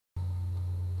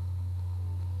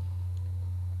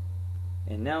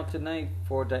And now tonight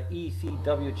for the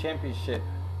ECW Championship,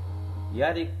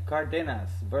 Yadik Kardenaz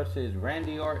versus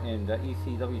Randy Orton, the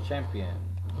ECW Champion.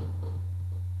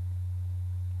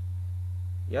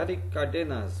 Yadik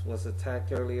Kardenaz was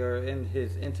attacked earlier in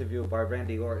his interview by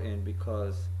Randy Orton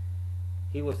because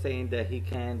he was saying that he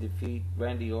can defeat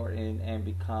Randy Orton and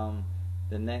become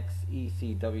the next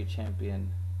ECW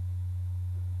Champion.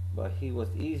 But he was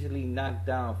easily knocked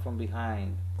down from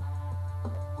behind.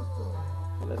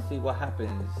 So let's see what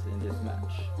happens in this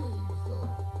match.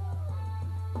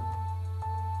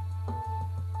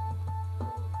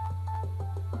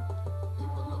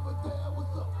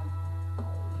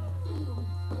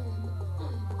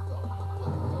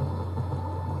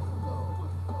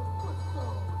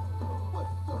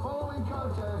 The following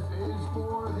contest is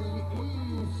for the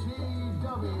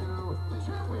ECW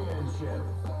Championship.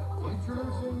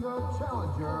 Introducing the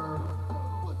challenger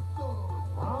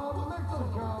from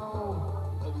Mexico,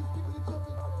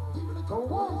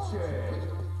 Kowalczyk.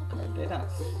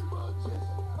 Kardenaz.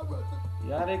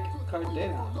 Yadik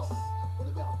Kardenaz.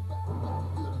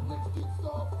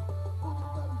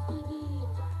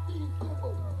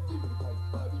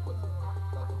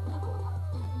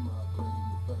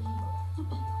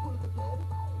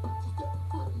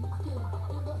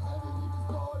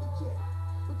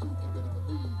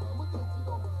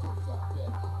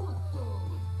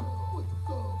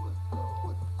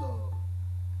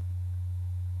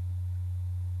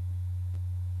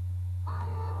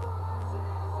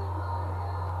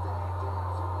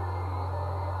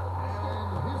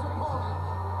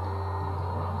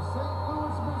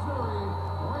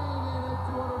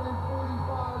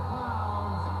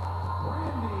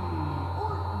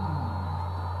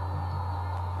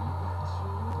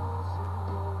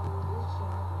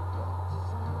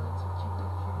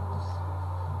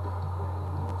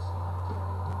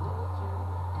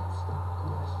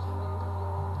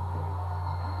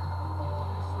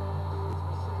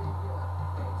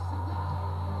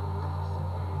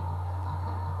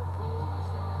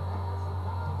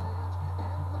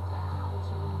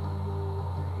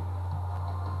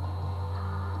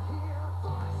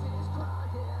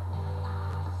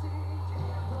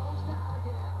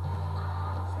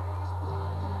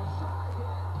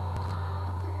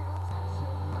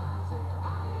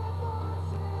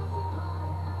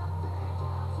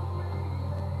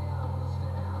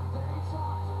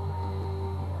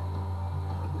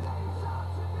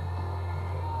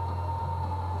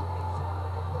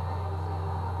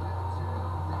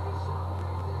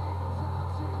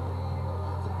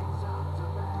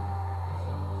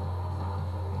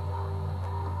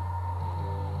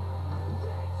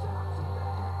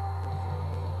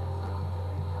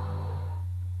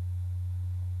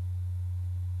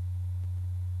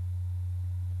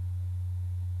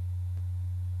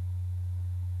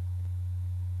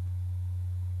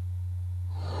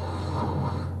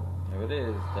 It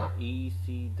is the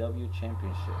ECW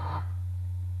Championship.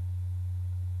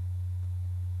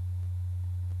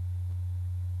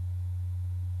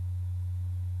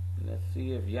 Let's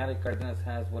see if Yadik Kardenaz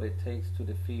has what it takes to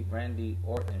defeat Randy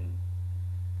Orton,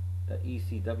 the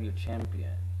ECW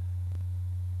Champion.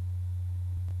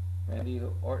 Randy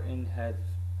Orton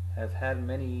has had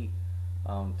many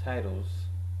titles: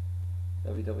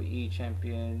 WWE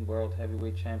Champion, World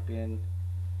Heavyweight Champion,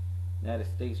 United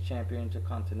States Champion,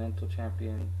 Intercontinental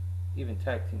Champion, even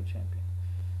Tag Team Champion.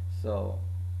 So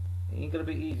it ain't gonna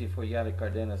be easy for Yadik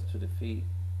Kardenaz to defeat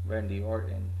Randy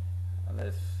Orton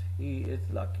unless he is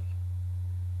lucky.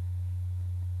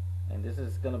 And this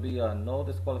is gonna be a no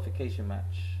disqualification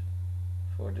match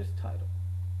for this title.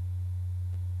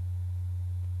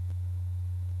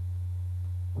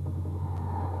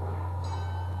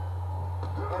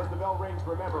 As the bell rings,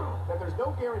 remember that there's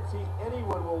no guarantee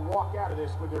anyone will walk out of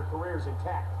this with their careers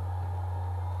intact.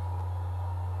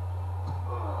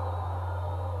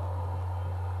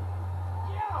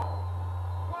 Yow!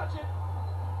 Watch it!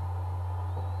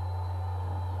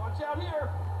 Watch out here!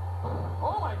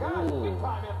 Oh my gosh, big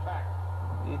time impact!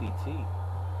 DDT.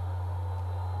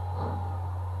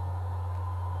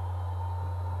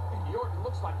 And Orton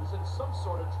looks like he's in some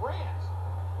sort of trance.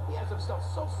 He has himself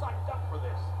so psyched up for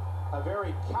this. A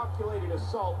very calculated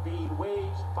assault being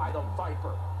waged by the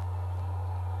Viper.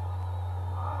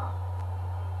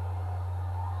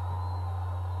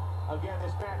 Again,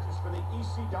 this match is for the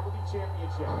ECW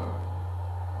Championship.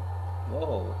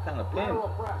 Whoa, what kind of pin? Lateral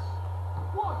press.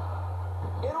 One.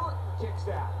 And Orton kicks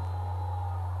out.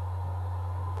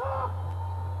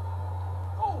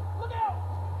 Oh, look out!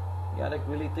 Yadik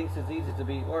really thinks it's easy to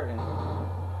beat Orton.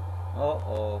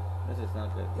 Uh-oh, this is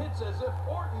not good. Hits as if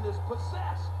Orton is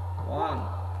possessed. One.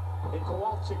 And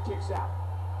Kowalczyk kicks out.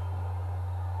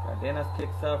 Cardenas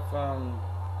kicks up from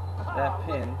that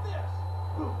pin. Look at this.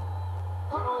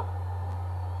 Uh-oh.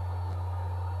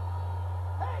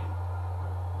 Hey.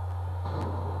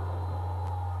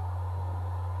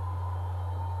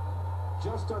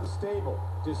 Just unstable,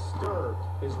 disturbed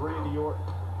is Randy Orton.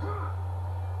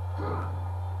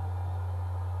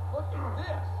 Look at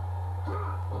this.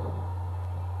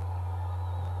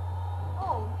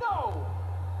 Oh no!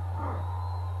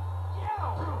 Yeah!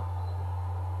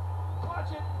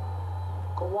 Watch it.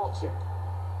 Kowalczyk.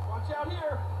 Watch out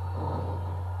here.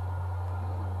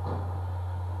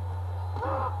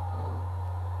 Ah!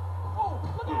 Oh,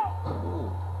 look out!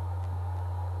 Ooh.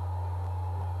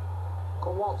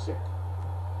 Kowalczyk.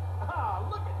 Ah,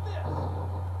 look at this.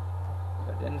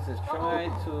 Cardenas is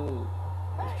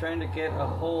trying to get a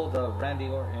hold of Randy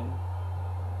Orton.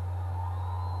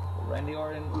 But Randy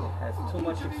Orton has too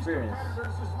much Each of these experience.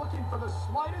 competitors is looking for the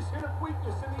slightest hint of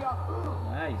weakness in the other.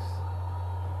 Nice.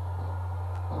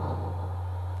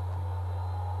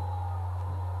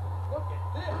 Look at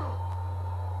this.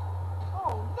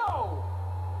 Oh no!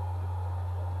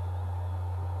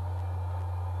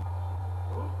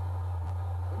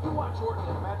 When you watch Orton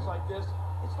in a match like this,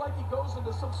 it's like he goes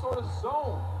into some sort of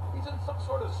zone. He's in some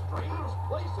sort of strange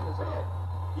place in his head.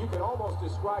 You could almost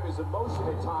describe his emotion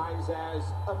at times as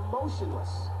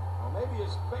emotionless. Well, maybe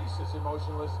his face is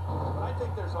emotionless, but I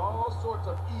think there's all sorts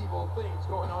of evil things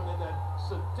going on in that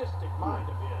sadistic mind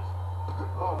of his.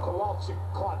 Oh, Kowalczyk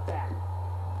caught that.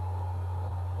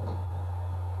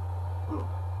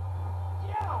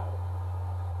 Yow!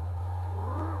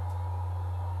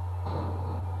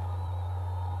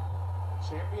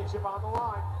 Championship on the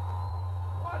line.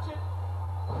 Watch it.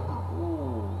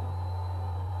 Ooh.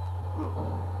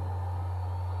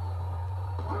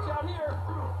 Watch out here.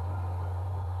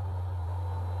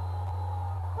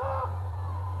 Ah!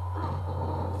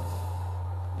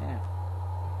 Yeah.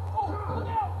 Oh, look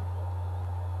out!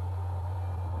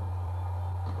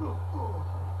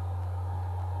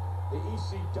 The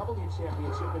ECW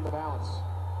championship in the balance.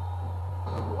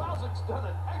 Kowalczyk's done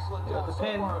an excellent Got job the so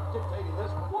pin. far of dictating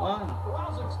this one. One.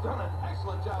 Kowalczyk's done an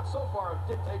excellent job so far of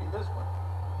dictating this one.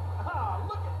 Ah,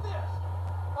 look at this.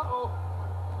 Uh-oh.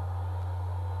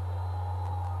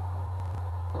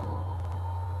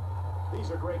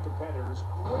 These are great competitors.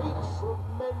 Great,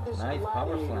 tremendous Nice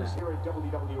power gladiators slam. here at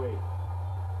WWE.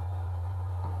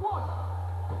 One.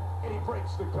 And he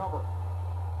breaks the cover.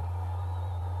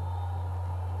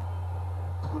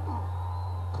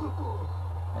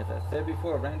 As I said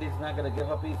before, Randy's not going to give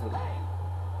up easily. Hey!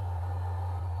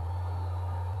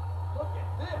 Look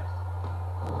at this!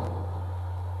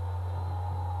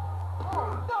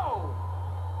 Oh no!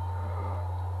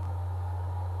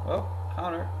 Oh,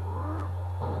 counter.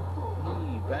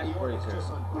 Randy Orton's Backbreaker.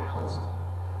 just unbalanced.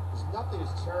 There's nothing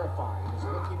as terrifying as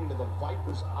looking into the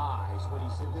Viper's eyes when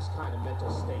he's in this kind of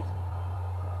mental state.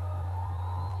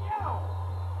 Yow!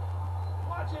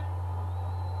 Watch it!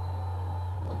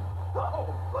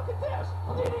 Oh, look at this!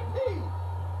 DDT!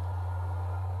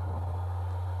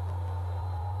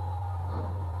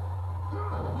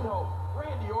 You know,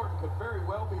 Randy Orton could very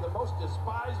well be the most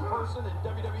despised person in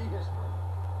WWE history.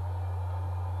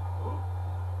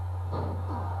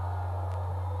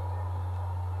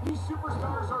 These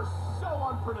superstars are so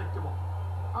unpredictable.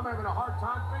 I'm having a hard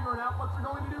time figuring out what they're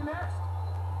going to do next.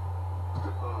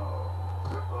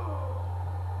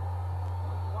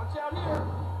 Watch out here.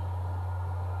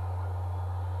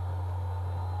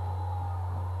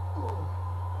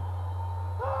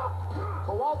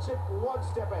 Kowalczyk one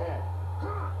step ahead.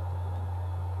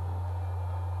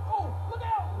 Oh, look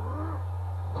out!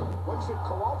 What should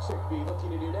Kowalczyk be looking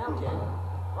to do now, Ken?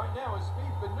 Right now, his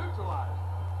speed's been neutralized.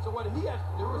 So what he has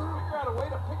to do is figure out a way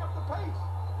to pick up the pace.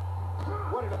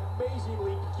 What an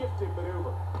amazingly gifted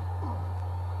maneuver.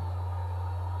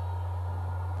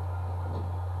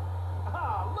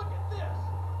 Ah, look at this.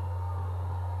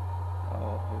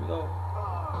 Oh, here we go.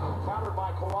 Countered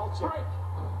by Kowalczyk. Break.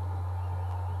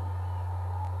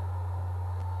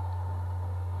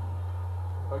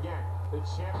 Again, the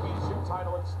championship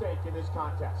title at stake in this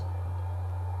contest.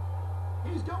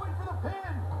 He's going for the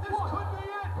pin. This could be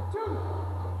it. Two.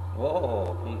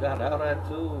 Whoa, he got out at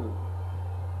 2.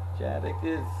 Yadik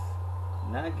is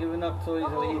not giving up so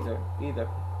easily either.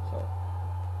 So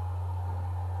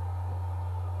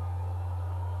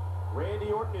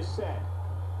Randy Orton has said,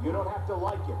 you don't have to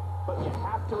like it, but you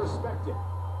have to respect it.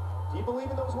 Do you believe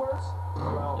in those words?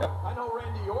 Well, Yep. I know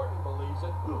Randy Orton believes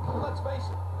it. But let's face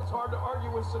it, it's hard to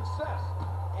argue with success.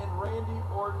 And Randy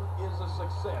Orton is a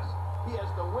success. He has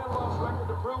the win-loss record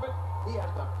to prove it. He has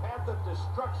the path of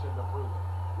destruction to prove it.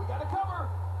 We got to cover.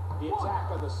 The attack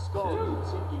on the skull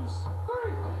continues.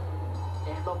 3.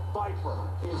 And the Viper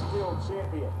is still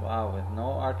champion. Wow, with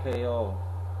no RKO.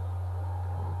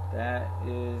 That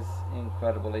is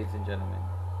incredible, ladies and gentlemen.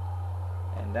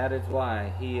 And that is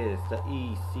why he is the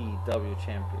ECW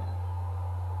champion.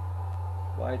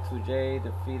 Y2J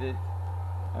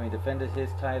defended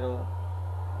his title.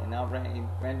 And now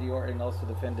Randy Orton also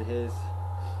defended his.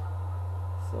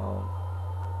 So,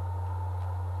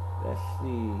 let's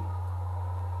see.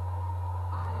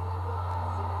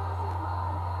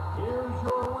 Here's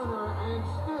your winner and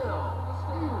still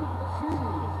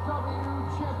ECW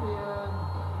champion,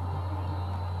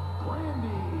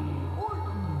 Randy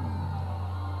Orton.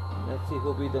 Let's see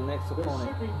who'll be the next There opponent.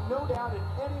 should be no doubt in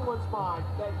anyone's mind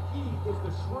that he is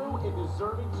the true and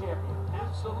deserving champion.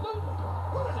 Absolutely.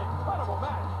 What an incredible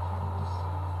match.